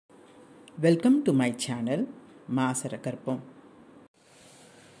Welcome to my channel, Maasarakarpom.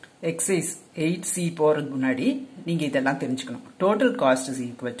 Exercise 8C போறதுக்கு முன்னாடி நீங்க இதெல்லாம் தெரிஞ்சுக்கணும். Total cost is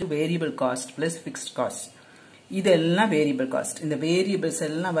equal to variable cost plus fixed cost. இதெல்லாம் variable cost. இந்த variables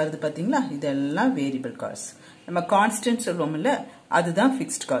எல்லாம் வருது பாத்தீங்களா? இதெல்லாம் variable cost. நம்ம constant சொல்லுவோம்ல, அதுதான்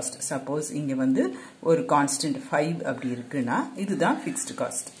fixed cost. Suppose இங்க வந்து ஒரு constant 5 அப்படி இருக்குன்னா இதுதான் fixed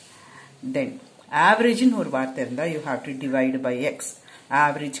cost. Then average ன்னு ஒரு வார்த்தை இருந்தா you have to divide by x.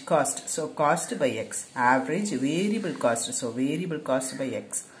 Average cost, so cost by x. Average variable cost, so variable cost by x.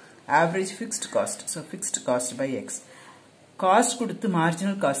 Average fixed cost, so fixed cost by x. Cost கொடுத்து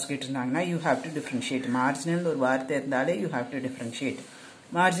marginal cost கேட்டிருந்தாங்கன்னா you have to differentiate. Marginal ஒரு வார்த்தை இருந்தாலே you have to differentiate.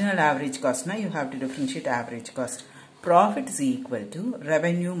 Marginal average cost na you have to differentiate average cost. Profit is equal to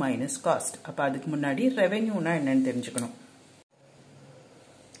revenue minus cost. அப்ப அதுக்கு முன்னாடி revenue na என்னன்னு தெரிஞ்சுக்கணும்.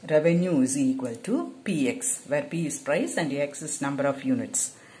 Revenue is equal to Px, where P is price and X is number of units.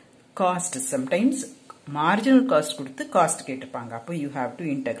 Cost, sometimes marginal cost கொடுத்து cost கேட்டிருப்பாங்க. அப்போ you have to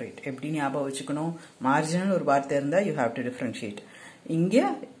integrate. எப்படி ஞாபகம் வச்சுக்கணும்? Marginal ஒரு வார்த்தை இருந்தா you have to differentiate. இங்க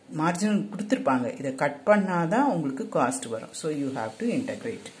marginal கொடுத்திருப்பாங்க. இதை கட் பண்ணாதான் உங்களுக்கு cost வரும். So you have to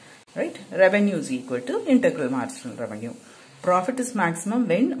integrate. Right? Revenue is equal to integral marginal revenue. Profit is maximum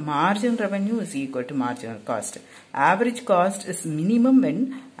when marginal revenue is equal to marginal cost. Average cost is minimum when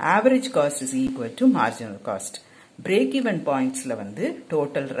average cost is equal to marginal cost. Break-even points la வந்து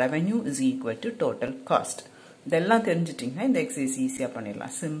total revenue is equal to total cost. இதெல்லாம் தெரிஞ்சிட்டிங்கன்னா இந்த exercise ஈஸியா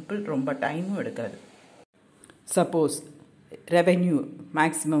பண்ணிடலாம். Simple, ரொம்ப டைமும் எடுக்காது. Suppose revenue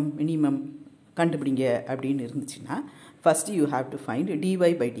maximum minimum கண்டுபிடிங்க அப்படின்னு இருந்துச்சுன்னா first you have to find dy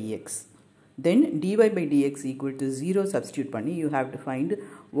by dx. Then dy by dx equal to 0 substitute பண்ணி you have to find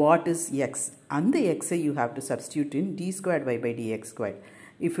what is x. அந்த x you have to substitute in d squared y by dx squared.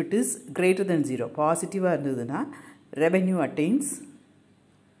 If it is greater than 0, positive இருந்ததுன்னா revenue attains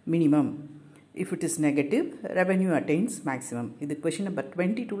minimum. If it is negative, revenue attains maximum. இது question number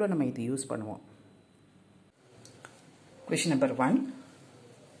 22ல நம்ம இது use பண்ணுவோம். Question number 1.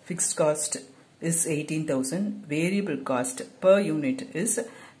 Fixed cost is 18,000. Variable cost per unit is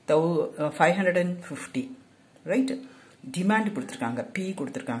 550. Right? Demand கொடுத்திருக்காங்க, P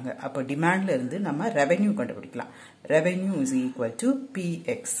கொடுத்திருக்காங்க. அப்போ demandல இருந்து நம்ம revenue கண்டுபிடிக்கலாம். Revenue is equal to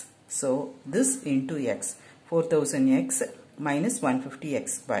Px. So this into x. 4000x minus 150x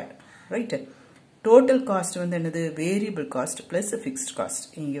squared. Right? Total cost வந்து என்னது? Variable cost plus fixed cost.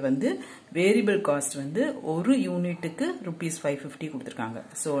 இங்க வந்து variable cost வந்து ஒரு யூனிட்டுக்கு rupees 550 கொடுத்திருக்காங்க.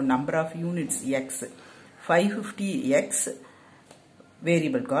 So number of units x. 550x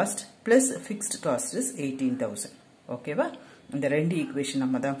variable cost plus fixed cost is 18,000. Okay va? இந்த ரெண்டு equation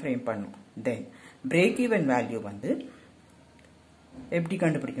நம்ம தான் frame பண்ணணும். Then break even value வந்து எப்படி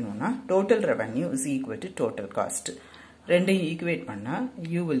கண்டுபிடிக்கணும்னா total revenue is equal to total cost. ரெண்டையும் equate பண்ணா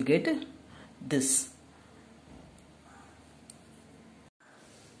you will get this.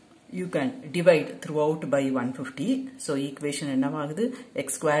 You can divide throughout by 150. So equation என்னவாகுது?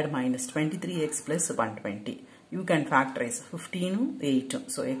 x squared minus 23x plus 120. You can factorize 15 8.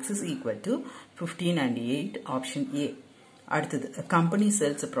 So x is equal to 15 and 8, option A. அடுத்தது, a company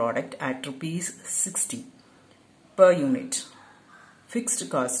sells a product at rupees 60 per unit. Fixed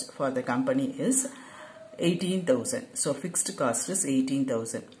cost for the company is 18,000. So fixed cost is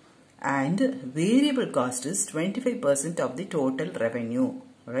 18,000. And variable cost is 25% of the total revenue.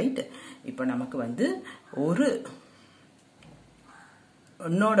 Right? இப்போ நமக்கு வந்து ஒரு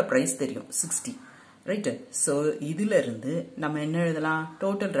ஒன்னோட price தெரியும் 60. Right? So இதில இருந்து நம்ம என்ன எழுதலாம்?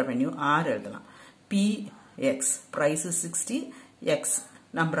 Total revenue R எழுதலாம். Px, price is 60, x,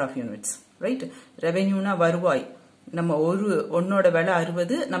 number of units. Right? Revenue na வருவாய். நம்ம ஒரு ஒன்னோட விலை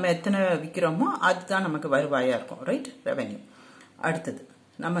 60, நம்ம எத்தனை விக்கிறோமோ அதுதான் நமக்கு வருவாயா இருக்கும். Right? Revenue. அடுத்தது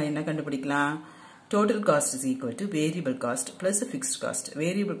நம்ம என்ன கண்டுபிடிக்கலாம்? Total cost is equal to variable cost plus fixed cost.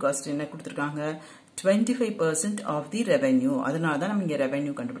 Variable cost என்ன கொடுத்திருக்காங்க? 25% of the revenue. அதனால தான் நம்ம இங்க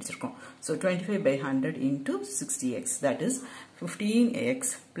revenue கண்டுபிடிச்சிருக்கோம். So 25 by 100 into 60x. That is 15x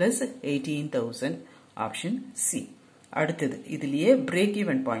plus 18,000. Option C. அடுத்தது இதுலயே break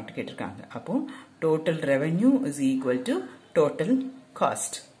even point கேட்டிருக்காங்க. அப்போ total revenue is equal to total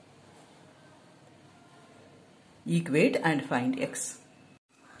cost. Equate and find x.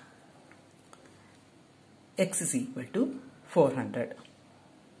 X is equal to 400.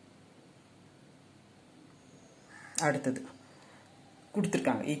 அடுத்தது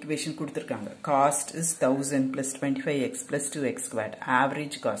கொடுத்திருக்காங்க, equation கொடுத்திருக்காங்க. Cost is 1000 plus 25x plus 2x squared.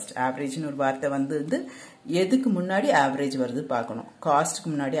 Average cost. Average ஒரு வார்த்தை வந்து எதுக்கு முன்னாடி average வருது பார்க்கணும். Costக்கு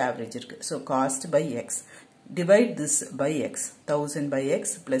முன்னாடி average இருக்கு. So cost by x. Divide this by x. 1000 by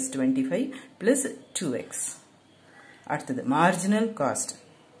x plus 25 plus 2x. அடுத்தது marginal cost.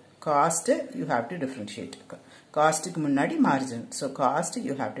 cost you have to differentiate. Cost க்கு முன்னாடி margin. So cost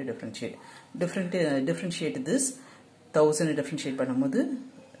you have to differentiate. Differentiate this 1000 differentiate பண்ணும்போது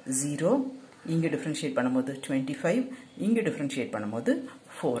 0, இங்க differentiate பண்ணும்போது 25, இங்க differentiate பண்ணும்போது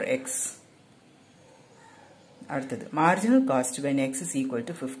 4x. அடுத்தது marginal cost when x is equal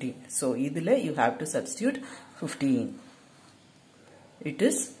to 15. So இதுல you have to substitute 15. It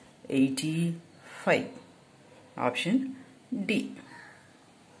is 85. Option D.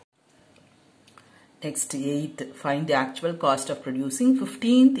 Next, 8th, find the actual cost of producing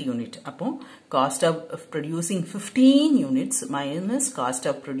 15th unit. அப்போ cost of producing 15 units minus cost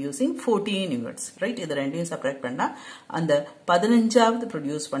of producing 14 units. Right? இது ரெண்டையும் separate பண்ணா அந்த 15வது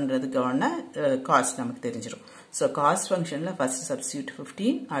produce பண்றதுக்கான cost நமக்கு தெரிஞ்சிரும். So cost functionல first substitute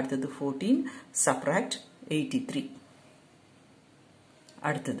 15, அடுத்தது 14, subtract 83.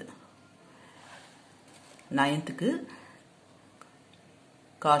 அடுத்தது 9th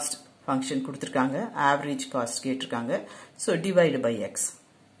cost function கொடுத்திருக்காங்க, average cost கேட்டிருக்காங்க. So divide by x.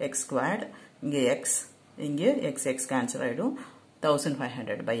 x squared, இங்க x, இங்க x cancel ஆயிடும்,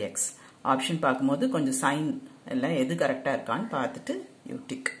 1500 by x. Option பார்க்கும்போது கொஞ்சம் sign எல்லாம் எது கரெக்டா இருக்கான்னு பார்த்துட்டு you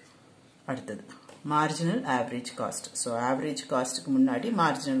tick. அடுத்தது marginal average cost. So average cost க்கு முன்னாடி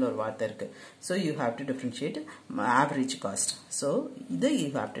marginal ஒரு வார்த்தை இருக்கு. So you have to differentiate average cost. So இது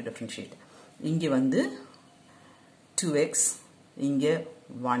you have to differentiate. இங்க வந்து 2x, இங்க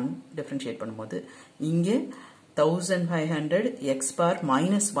 1 differentiate பண்ணும்போது இங்க 1500 x bar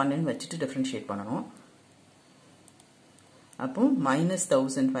minus 1 ன்னு வச்சிட்டு differentiate பண்ணனும். அப்போ minus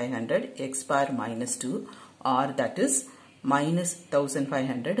 1500 x bar minus 2 or that is minus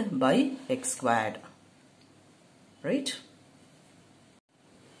 1500 by x squared. Right?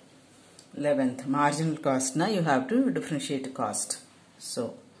 11th, marginal cost na you have to differentiate cost. So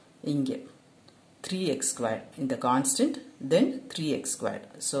இங்க 3x squared in the constant, then 3x squared.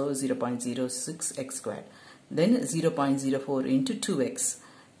 So 0.06x squared. Then 0.04 into 2x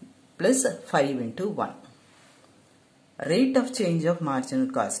plus 5 into 1. Rate of change of marginal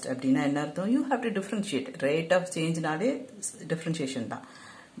cost. அப்படினா என்ன அர்த்தம்? You have to differentiate. Rate of change நாலே differentiation தான்.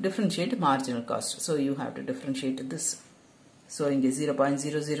 Differentiate marginal cost. So you have to differentiate this. So இங்க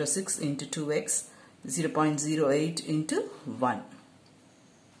 0.006 into 2x, 0.08 into 1.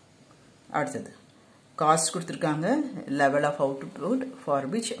 அடுத்தது cost கொடுத்திருக்காங்க, level of output for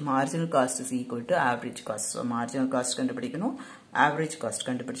which marginal cost is equal to average cost. So marginal cost கண்டுபிடிக்கணும், average cost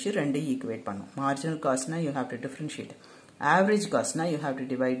கண்டுபிடிச்சு ரெண்டையும் equate பண்ணணும். Marginal cost na you have to differentiate. Average cost na you have to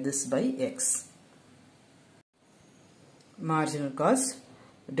divide this by x. Marginal cost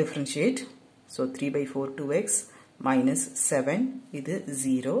differentiate. So 3 by 4 2x minus 7, இது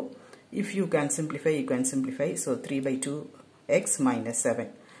 0. If you can simplify, you can simplify. So 3 by 2x minus 7.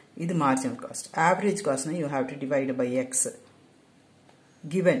 இது marginal cost. Average cost na you have to divide by x.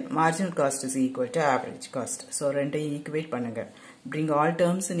 Given marginal cost is equal to average cost. So ரெண்டையும் equate பண்ணுங்க. Bring all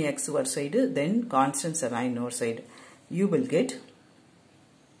terms in x one side, then constants align north side. You will get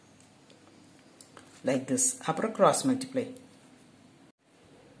like this. அப்புறம் cross multiply.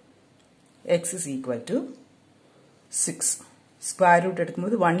 X is equal to 6. Square root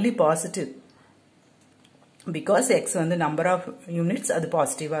எடுக்கும்போது only positive. Because x வந்து number of units அது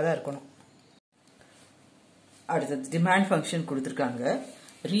positive தான் இருக்கணும். அடுத்தது demand function கொடுத்திருக்காங்க,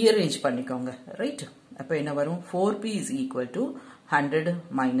 rearrange பண்ணிக்கோங்க. Right? அப்ப என்ன வரும்? 4p is equal to 100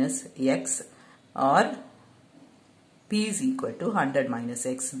 minus x or p is equal to 100 minus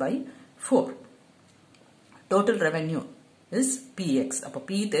x by 4. Total revenue is px. அப்ப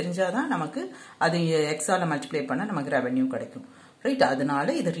p தெரிஞ்சாதான் நமக்கு அது x ஆல multiply பண்ணா நமக்கு revenue கிடைக்கும். Right? அதனால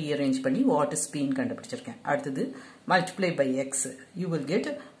இதை rearrange பண்ணி what is p ன்னு கண்டுபிடிச்சிருக்கேன். அடுத்தது multiply by x. You will get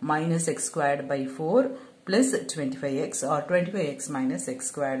minus x squared by 4 plus 25x or 25x minus x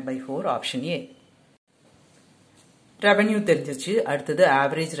squared by 4. Option A. Revenue தெரிஞ்சிச்சு. அடுத்தது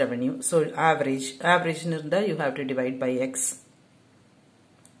average revenue. So average இருந்தா you have to divide by x.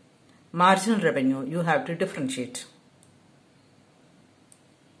 Marginal revenue you have to differentiate.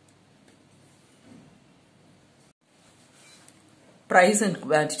 Price and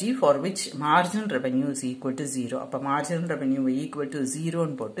quantity for which marginal revenue is equal to 0. அப்ப marginal revenue equal to 0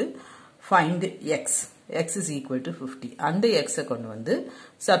 ன்னு போட்டு find x. X is equal to 50. அந்த x கொண்டு வந்து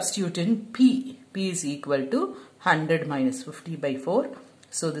substitute in p. P is equal to 100 minus 50 by 4.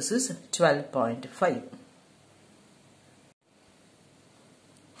 So this is 12.5.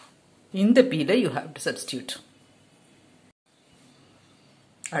 In the p you have to substitute.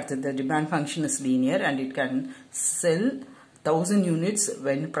 அடுத்தது the demand function is linear and it can sell 1000 units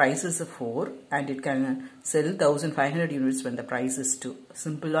when price is 4 and it can sell 1500 units when the price is 2.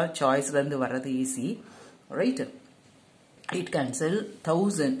 Simple choice வந்து வரது easy. Right? it can sell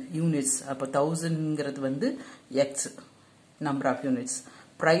 1000 units. அப்போ 1000ங்கிறது வந்து X number of units.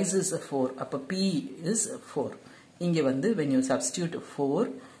 Price is 4. அப்போ P is 4. இங்க வந்து when you substitute 4,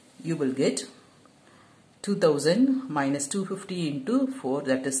 you will get 2000 minus 250 into 4,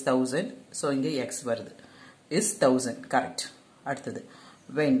 that is 1000. So இங்க X வருது is 1000. Correct. அடுத்தது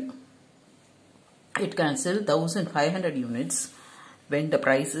when it can sell 1500 units when the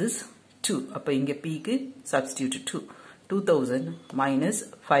price is 2. அப்போ இங்க P க்கு substitute 2. 2000 minus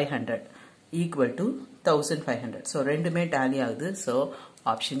 500 equal to 1500. So ரெண்டுமே tally ஆகுது. So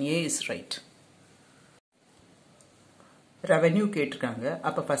option A is right. Revenue கேட்டிருக்காங்க.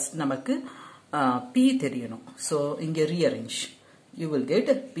 அப்போ first நமக்கு P தெரியணும். So இங்க rearrange. You will get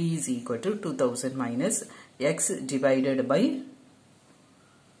P is equal to 2000 minus X divided by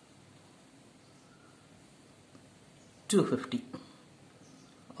 250.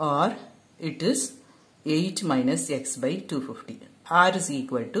 Or it is 8 minus X by 250. R is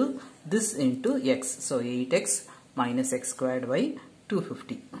equal to this into X. So 8X minus X squared by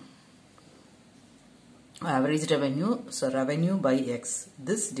 250. Average revenue. So revenue by X.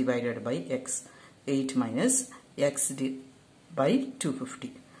 This divided by X. 8 minus X by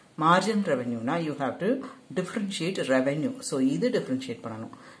 250. Margin revenue. Now you have to differentiate revenue. So either differentiate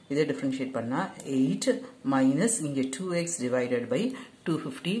பண்ணனும். இதை differentiate பண்ணா 8 minus இங்க 2x divided by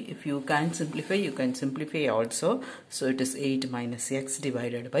 250. If you can simplify, you can simplify also. So it is 8 minus x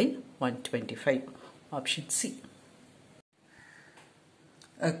divided by 125. Option C.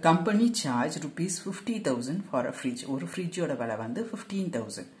 A company charge rupees 50,000 for a fridge. ஒரு fridgeோட விலை வந்து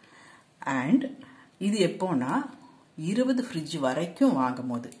 15,000. And இது எப்போனா 20 fridge வரைக்கும்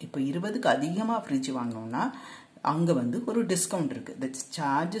வாங்கும்போது, இப்போ 20க்கு அதிகமா fridge வாங்கணும்னா அங்க வந்து ஒரு டிஸ்கவுண்ட் இருக்கு. The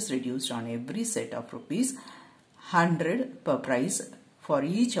charge is reduced on every set of rupees 100 per price for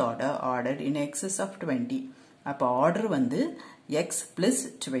each order ordered in excess of 20. அப்போ order வந்து x plus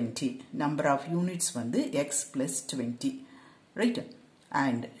 20. Number of units வந்து x plus 20. Right?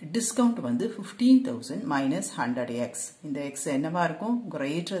 And discount வந்து 15,000 minus 100x. இந்த x என்னவா இருக்கும்?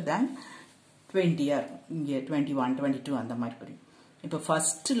 Greater than 20 இங்கே 21, 22 அந்த மாதிரி புரியும். இப்போ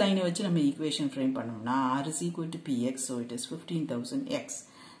first line வச்சு நம்ம equation frame பண்ணோம்னா r is equal to px, so it is 15,000x.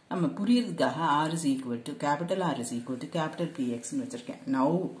 நம்ம புரியறதுக்காக r is equal to capital capital px ன்னு வச்சிருக்கேன். Now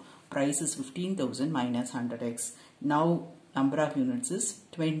price is 15,000 minus 100x. Now number of units is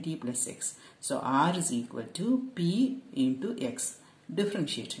 20 plus x. So r is equal to p into x.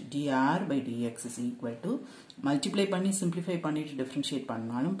 Differentiate. dr by dx is equal to multiply பண்ணி simplify பண்ணிட்டு differentiate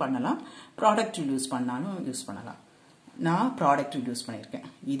பண்ணாலும் பண்ணலாம், product reduce பண்ணாலும் use பண்ணலாம். நான் product reduce பண்ணியிருக்கேன்.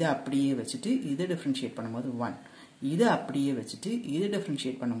 இதை அப்படியே வச்சுட்டு இதை differentiate பண்ணும்போது 1. இதை அப்படியே வச்சுட்டு இதை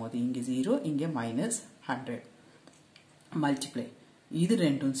differentiate பண்ணும்போது இங்கே 0, இங்கே minus 100. Multiply. இது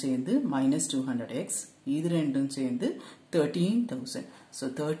ரெண்டும் சேர்ந்து minus 200x. இது ரெண்டும் சேர்ந்து 13,000. So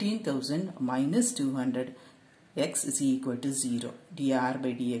 13,000 minus 200x is equal to 0. dr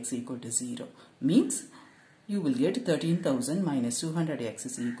by dx equal to 0. Means you will get 13,000 minus 200x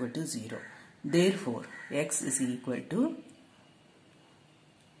is equal to 0. Therefore, x is equal to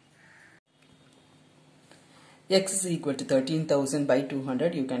 13,000 by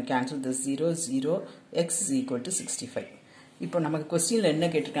 200. You can cancel this 0, 0. X is equal to 65. இப்போ நமக்கு கொஸ்டின்ல என்ன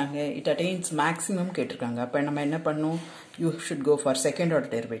கேட்டிருக்காங்க? It attains maximum கேட்டிருக்காங்க. அப்போ நம்ம என்ன பண்ணணும்? You should go for second order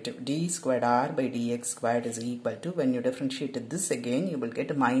derivative. d squared r by dx squared is equal to, when you differentiate this again, you will get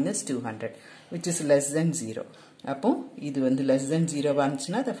minus 200, which is less than 0. அப்போ இது வந்து less than 0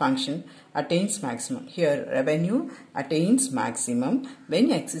 வந்துச்சுன்னா the function attains maximum. Here revenue attains maximum when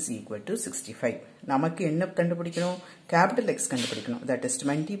x is equal to 65. நமக்கு என்ன கண்டுபிடிக்கணும்? capital X கண்டுபிடிக்கணும். That is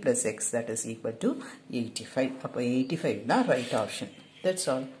 20 plus x, that is equal to 85. அப்போ 85 தான் right option. That's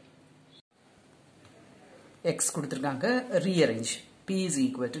all. x கொடுத்திருக்காங்க, rearrange. p is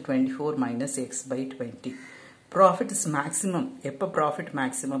equal to 24 minus x by 20. Profit is maximum. எப்போ profit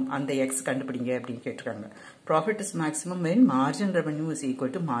maximum? அந்த x கண்டுபிடிங்க அப்படின்னு கேட்டிருக்காங்க. Profit is maximum when marginal revenue is equal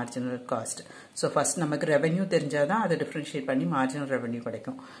to marginal cost. So first நமக்கு revenue தெரிஞ்சாதான் அதை differentiate பண்ணி marginal revenue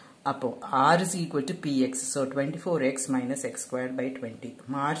கிடைக்கும். அப்போ r is equal to px. So 24x minus x squared by 20.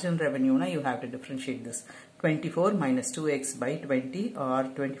 Marginal revenue na you have to differentiate this. 24 minus 2x by 20 or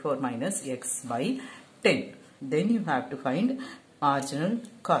 24 minus x by 10. Then you have to find marginal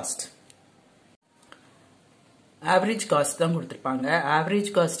cost. Average cost தான் கொடுத்திருப்பாங்க. Average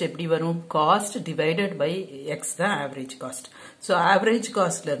cost எப்படி வரும்? Cost divided by x தான் average cost. So average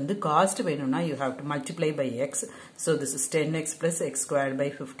costல இருந்து cost வேணும்னா you have to multiply by x. So this is 10x plus x squared by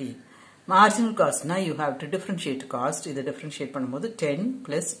 50. Marginal cost na you have to differentiate cost. இதை differentiate பண்ணும்போது 10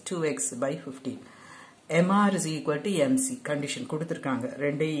 plus 2x by 50. MR is equal to MC. Condition கொடுத்திருக்காங்க.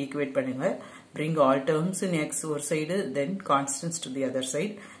 ரெண்டையும் equate பண்ணுங்க. bring all terms in x one side, then constants to the other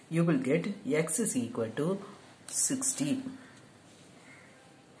side. You will get x is equal to 60.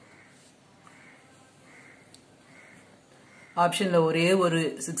 Option la ஒரே ஒரு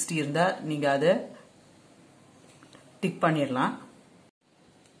 60 இருந்தா நீங்க அதை tick பண்ணிரலாம்.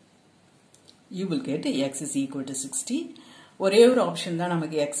 You will get x is equal to 60. ஒரே ஒரு option தான்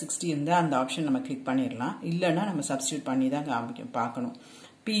நமக்கு x 60 இருந்தா அந்த ஆப்ஷன் நம்ம கிளிக் பண்ணிரலாம். இல்லனா நம்ம சப்ஸ்டிட்யூட் பண்ணி தான் பார்க்கணும்.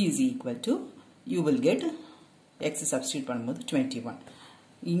 p is equal to you will get x substitute பண்ணும்போது 21.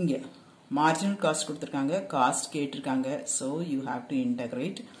 இங்க marginal cost கொடுத்திருக்காங்க, cost கேட்டிருக்காங்க. So you have to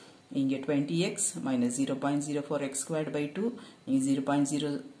integrate. இங்க 20x minus 0.04x squared by 2 இங்க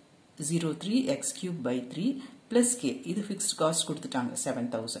 0.003 x cubed by 3 plus k. இது fixed cost கொடுத்துட்டாங்க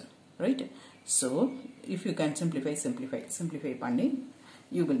 7000, right? So if you can simplify பண்ணி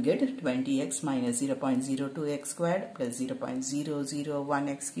you will get 20x minus 0.02x squared plus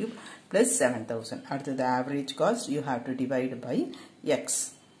 0.001x cubed plus 7000. அடுத்தது average cost you have to divide by x.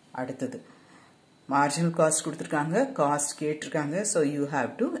 அடுத்தது marginal cost கொடுத்திருக்காங்க, cost கேட்டிருக்காங்க. So you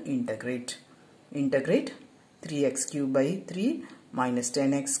have to integrate 3x cubed by 3 minus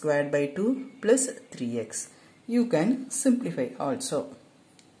 10x squared by 2 plus 3x. You can simplify also.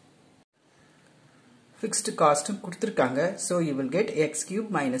 Fixed cost கொடுத்திருக்காங்க. So you will get x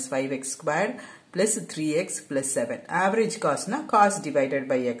cubed minus 5x squared plus 3x plus 7. Average cost na cost divided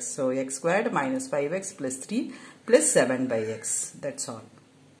by x. So x squared minus 5x plus 3 plus 7 by x. That's all.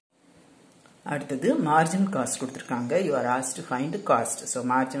 அடுத்தது marginal cost கொடுத்திருக்காங்க. You are asked to find cost. So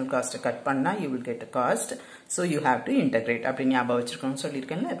marginal cost cut பண்ணா you will get a cost. So you have to integrate. அப்படி ஞாபகம் வச்சிருக்கோம்னு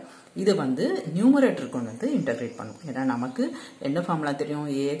சொல்லியிருக்கேன்ல. இது வந்து numerator கொண்டு வந்து integrate பண்ணும். ஏன்னா நமக்கு என்ன ஃபார்முலா தெரியும்?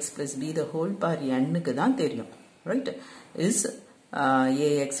 ax plus b the whole power n-க்கு தான் தெரியும். Right? Is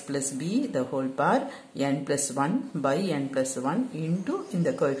ax plus b the whole power n plus 1 by n plus 1 into in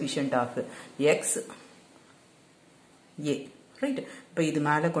the coefficient of x a. Right? இப்போ இது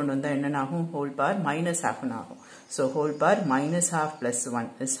மேலே கொண்டு வந்தா என்ன ஆகும்? whole power minus half ஆகும். So whole power minus half plus 1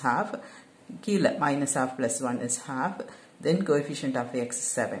 is half. கீழே minus half plus 1 is half. Then coefficient of x is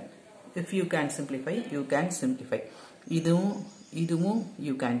 7. If you can simplify, you can simplify. இதுவும்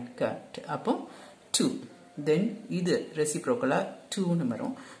you can cut. அப்போ 2. Then இது reciprocal 2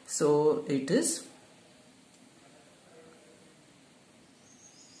 வரும். So it is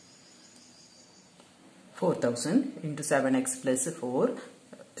 4000 into 7x plus 4.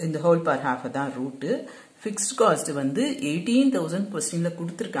 In the whole power half தான் root. Fixed cost வந்து 18000 questionல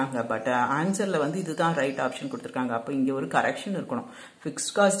கொடுத்திருக்காங்க. But answerல வந்து இதுதான் right option கொடுத்திருக்காங்க. அப்போ இங்க ஒரு correction இருக்கணும்.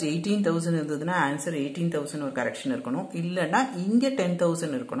 Fixed cost 18000 இருந்ததுன்னா answer 18000 ஒரு correction இருக்கணும். இல்லனா இங்க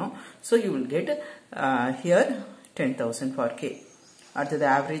 10000 இருக்கணும். So you will get here 10000 for k. அடுத்தது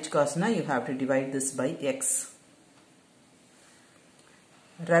average cost na you have to divide this by x.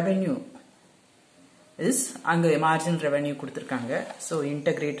 Revenue is அங்க marginal revenue கொடுத்திருக்காங்க. So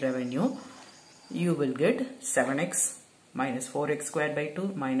integrate revenue. You will get 7x minus 4x squared by 2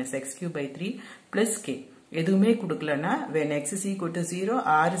 minus x cubed by 3 plus k. எதுவுமே கொடுக்கலனா when x is equal to 0,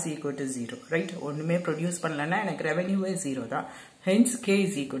 r is equal to 0. Right? ஒண்ணுமே produce பண்ணலனா எனக்கு revenue 0 தான். Hence k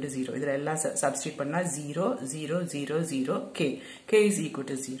is equal to 0. இதில் எல்லாம் substitute பண்ணா 0, 0, 0, 0, k. k is equal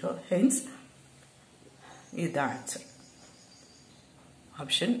to 0. Hence இதுதான் answer.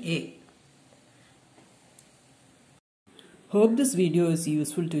 Option A. Hope this video is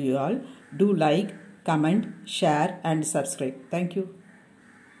useful to you all. Do like, comment, share and subscribe. Thank you.